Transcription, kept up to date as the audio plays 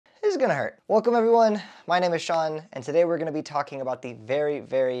this is gonna hurt. Welcome everyone, my name is Sean, and today we're gonna be talking about the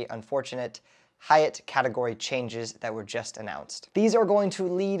very unfortunate Hyatt category changes that were just announced. These are going to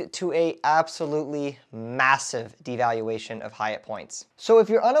lead to a absolutely massive devaluation of Hyatt points. So if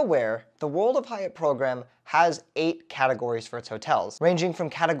you're unaware, the World of Hyatt program has 8 categories for its hotels, ranging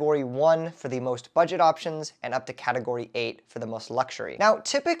from category 1 for the most budget options and up to category 8 for the most luxury. Now,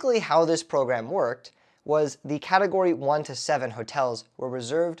 typically how this program worked was the category 1 to 7 hotels were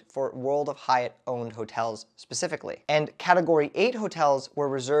reserved for World of Hyatt owned hotels specifically. And category 8 hotels were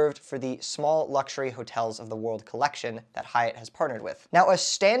reserved for the small luxury hotels of the World collection that Hyatt has partnered with. Now, a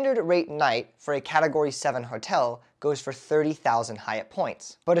standard rate night for a category 7 hotel goes for 30,000 Hyatt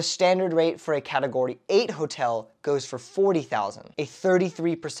points. But a standard rate for a category 8 hotel goes for 40,000, a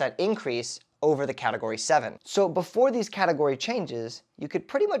 33% increase over the category 7. So before these category changes, you could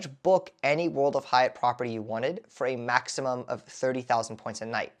pretty much book any World of Hyatt property you wanted for a maximum of 30,000 points a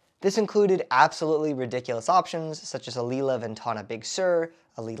night. This included absolutely ridiculous options such as Alila Ventana Big Sur,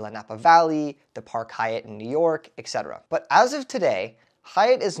 Alila Napa Valley, the Park Hyatt in New York, etc. But as of today,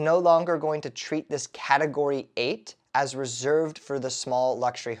 Hyatt is no longer going to treat this category 8 as reserved for the small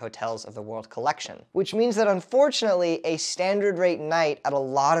luxury hotels of the World collection, which means that unfortunately a standard rate night at a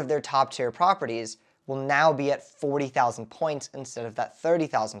lot of their top tier properties will now be at 40,000 points instead of that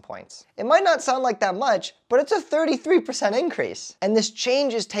 30,000 points. It might not sound like that much, but it's a 33% increase. And this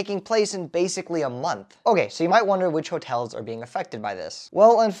change is taking place in basically a month. Okay, so you might wonder which hotels are being affected by this.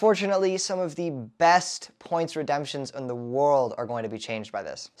 Well, unfortunately, some of the best points redemptions in the world are going to be changed by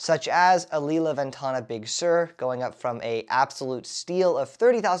this, such as Alila Ventana Big Sur going up from an absolute steal of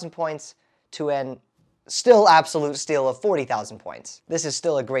 30,000 points to an still absolute steal of 40,000 points. This is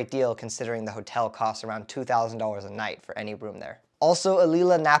still a great deal considering the hotel costs around $2,000 a night for any room there. Also,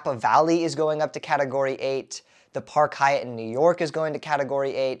 Alila Napa Valley is going up to category 8. The Park Hyatt in New York is going to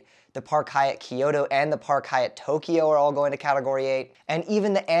category 8. The Park Hyatt Kyoto and the Park Hyatt Tokyo are all going to category 8. And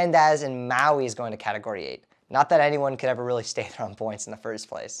even the Andaz in Maui is going to category 8. Not that anyone could ever really stay there on points in the first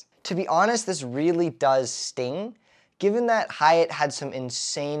place. To be honest, this really does sting, given that Hyatt had some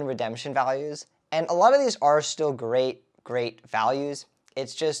insane redemption values. And a lot of these are still great values.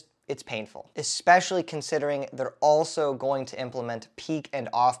 It's painful, especially considering they're also going to implement peak and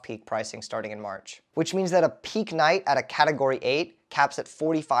off-peak pricing starting in March, which means that a peak night at a category 8 caps at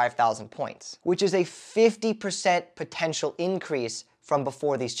 45,000 points, which is a 50% potential increase from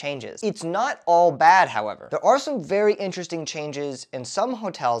before these changes. It's not all bad, however. There are some very interesting changes in some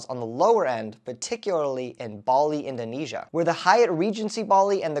hotels on the lower end, particularly in Bali, Indonesia, where the Hyatt Regency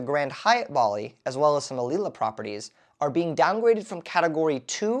Bali and the Grand Hyatt Bali, as well as some Alila properties, are being downgraded from category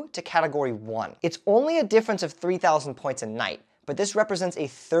 2 to category 1. It's only a difference of 3,000 points a night, but this represents a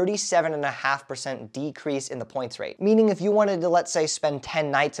 37.5% decrease in the points rate. Meaning if you wanted to, let's say, spend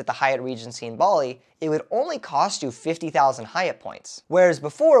 10 nights at the Hyatt Regency in Bali, it would only cost you 50,000 Hyatt points, whereas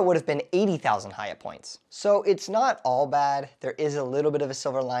before it would have been 80,000 Hyatt points. So it's not all bad. There is a little bit of a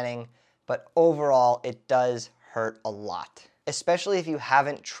silver lining, but overall it does hurt a lot, especially if you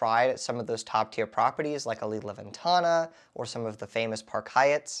haven't tried some of those top tier properties like Alila Ventana or some of the famous Park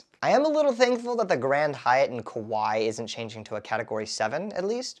Hyatts. I am a little thankful that the Grand Hyatt in Kauai isn't changing to a category 7 at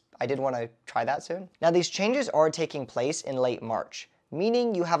least. I did want to try that soon. Now these changes are taking place in late March,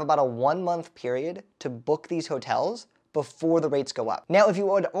 meaning you have about a 1-month period to book these hotels before the rates go up. Now if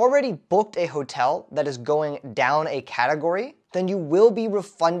you had already booked a hotel that is going down a category, then you will be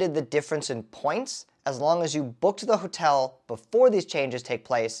refunded the difference in points as long as you booked the hotel before these changes take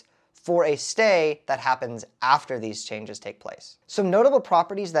place for a stay that happens after these changes take place. Some notable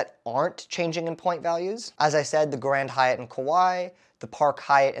properties that aren't changing in point values, as I said, the Grand Hyatt in Kauai, the Park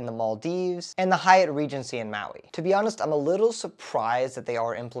Hyatt in the Maldives, and the Hyatt Regency in Maui. To be honest, I'm a little surprised that they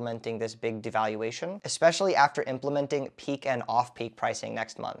are implementing this big devaluation, especially after implementing peak and off-peak pricing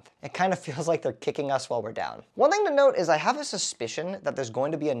next month. It kind of feels like they're kicking us while we're down. One thing to note is I have a suspicion that there's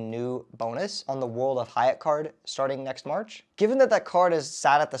going to be a new bonus on the World of Hyatt card starting next March, given that that card has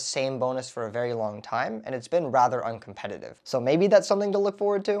sat at the same bonus for a very long time, and it's been rather uncompetitive. So maybe that's something to look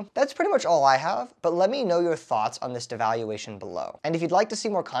forward to. That's pretty much all I have, but let me know your thoughts on this devaluation below. And if you'd like to see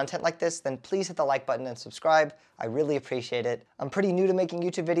more content like this, then please hit the like button and subscribe. I really appreciate it. I'm pretty new to making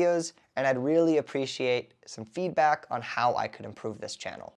YouTube videos, and I'd really appreciate some feedback on how I could improve this channel.